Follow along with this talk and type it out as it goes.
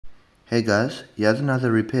Hey guys, here's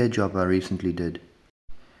another repair job I recently did.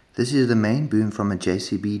 This is the main boom from a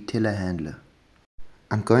JCB telehandler.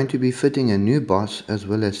 I'm going to be fitting a new boss as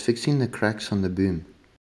well as fixing the cracks on the boom.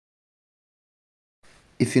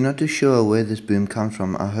 If you're not too sure where this boom comes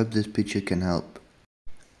from, I hope this picture can help.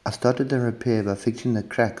 I started the repair by fixing the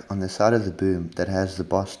crack on the side of the boom that has the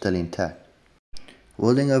boss still intact.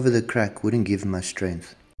 Welding over the crack wouldn't give much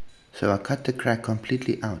strength, so I cut the crack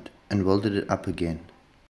completely out and welded it up again.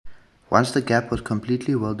 Once the gap was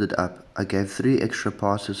completely welded up, I gave 3 extra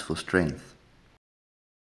passes for strength.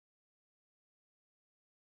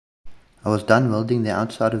 I was done welding the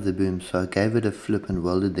outside of the boom, so I gave it a flip and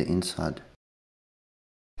welded the inside.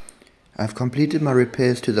 I've completed my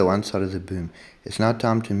repairs to the one side of the boom. It's now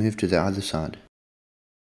time to move to the other side.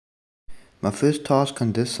 My first task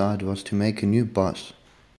on this side was to make a new boss.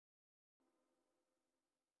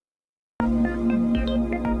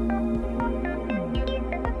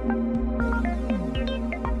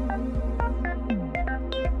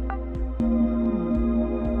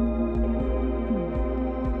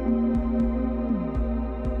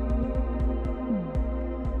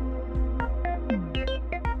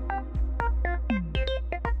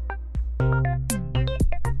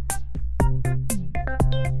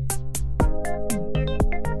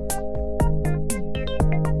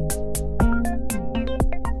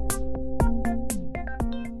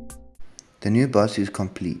 The new boss is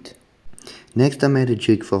complete. Next I made a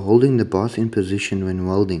jig for holding the boss in position when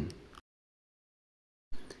welding.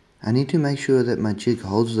 I need to make sure that my jig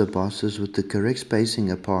holds the bosses with the correct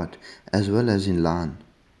spacing apart as well as in line.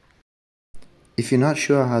 If you're not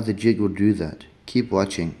sure how the jig will do that, keep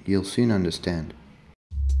watching, you'll soon understand.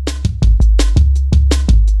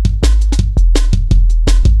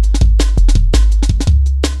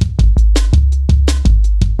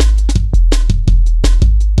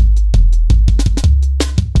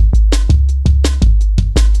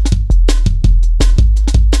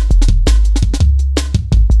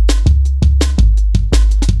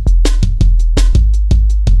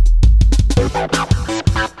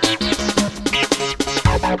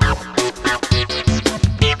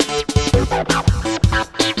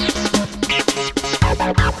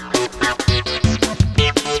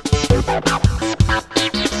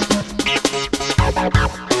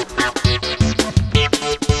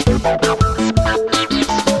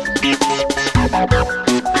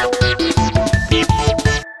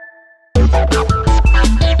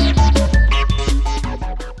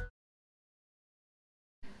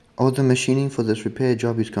 All the machining for this repair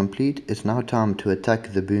job is complete. It's now time to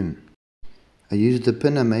attack the boom. I used the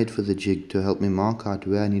pin I made for the jig to help me mark out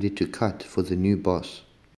where I needed to cut for the new boss.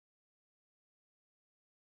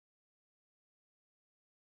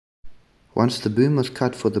 Once the boom was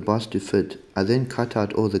cut for the boss to fit, I then cut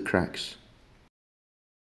out all the cracks.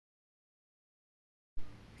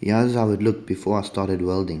 Here's how it looked before I started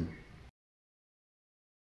welding.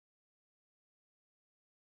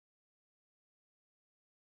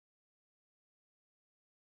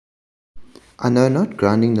 I know not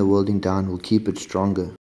grinding the welding down will keep it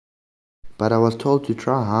stronger, but I was told to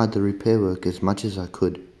try hard the repair work as much as I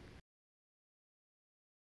could.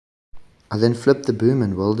 I then flipped the boom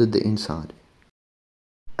and welded the inside.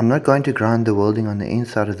 I'm not going to grind the welding on the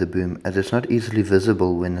inside of the boom as it's not easily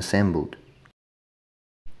visible when assembled.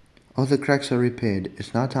 All the cracks are repaired.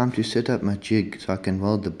 It's now time to set up my jig so I can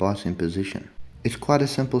weld the boss in position. It's quite a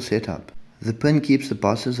simple setup. The pin keeps the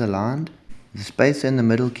bosses aligned. The spacer in the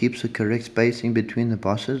middle keeps the correct spacing between the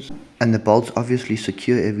bosses, and the bolts obviously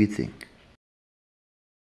secure everything.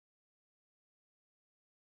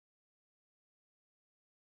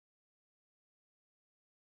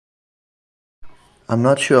 I'm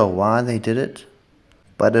not sure why they did it,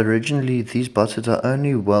 but originally these bosses are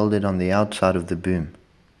only welded on the outside of the boom.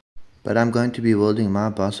 But I'm going to be welding my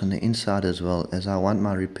boss on the inside as well, as I want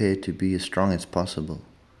my repair to be as strong as possible.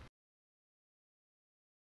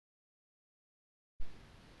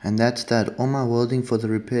 And that's that. All my welding for the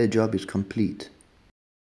repair job is complete.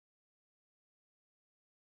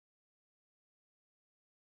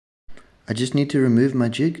 I just need to remove my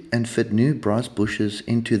jig and fit new brass bushes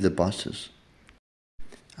into the bosses.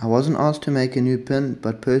 I wasn't asked to make a new pin,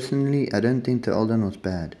 but personally I don't think the old one was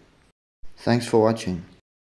bad. Thanks for watching.